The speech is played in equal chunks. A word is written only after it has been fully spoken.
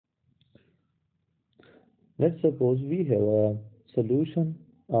Let's suppose we have a solution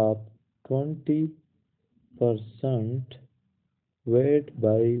of 20% weight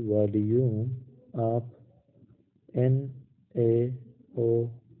by volume of NaOH.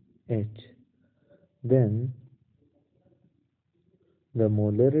 Then the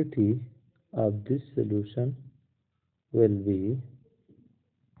molarity of this solution will be.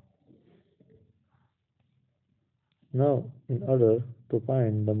 Now, in order to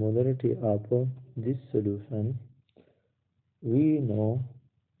find the molarity of this solution, we know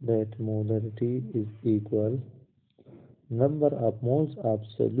that molarity is equal number of moles of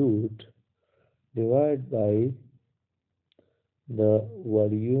solute divided by the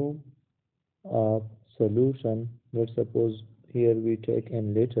volume of solution. Let's suppose here we take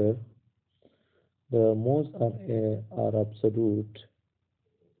n liter. The moles are absolute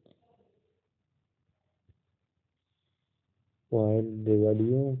while the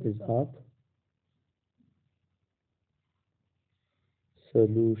volume is of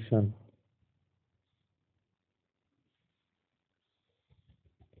solution.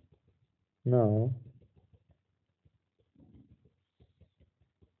 Now,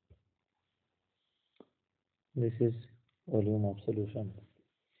 this is volume of solution.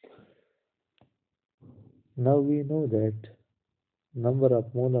 Now we know that number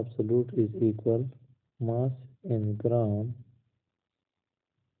of mole of solute is equal mass in gram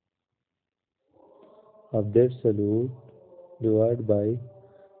of that solute divided by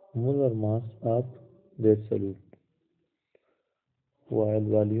molar mass of that solute, while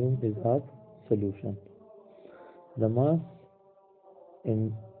volume is of solution. The mass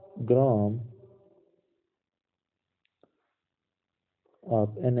in gram of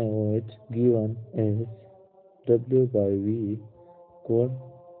NaOH given as W by V equal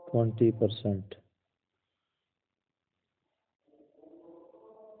 20%,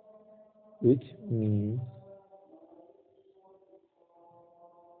 which means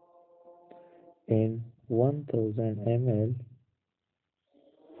in 1000 ml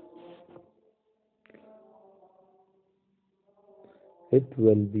it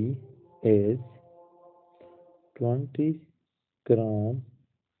will be as 20 gram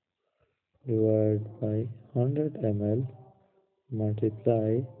divided by 100 ml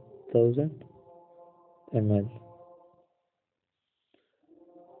multiply 1000 ml.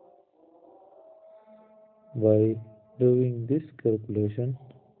 By doing this calculation,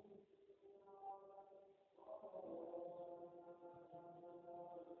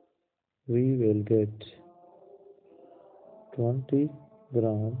 we will get 20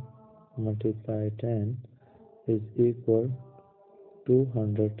 gram multiply 10 is equal to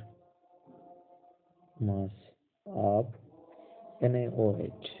 200 mass of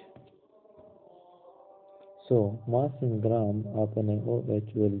NaOH. So, mass in gram of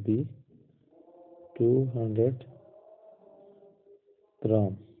NaOH will be 200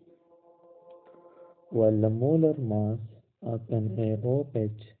 gram, while the molar mass of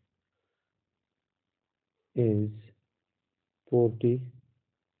NaOH is 40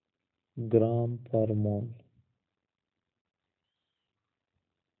 gram per mole.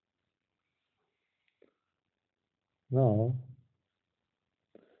 Now,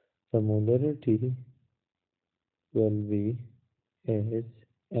 the molarity will be as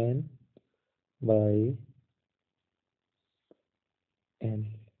N by L.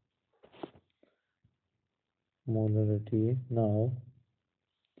 Molarity now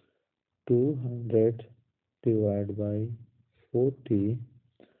 200 divided by 40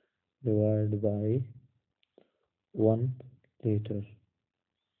 divided by 1 liter.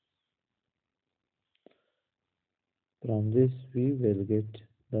 From this we will get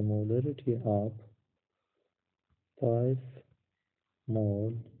the molarity of 5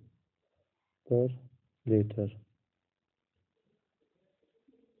 mole per liter.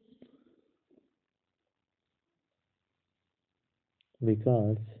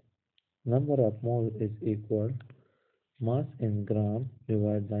 Because number of mole is equal mass in gram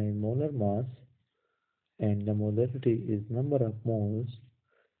divided by molar mass, and the molarity is number of moles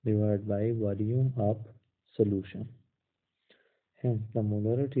divided by volume of solution. Hence the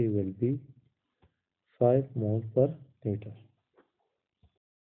molarity will be 5 mole per liter.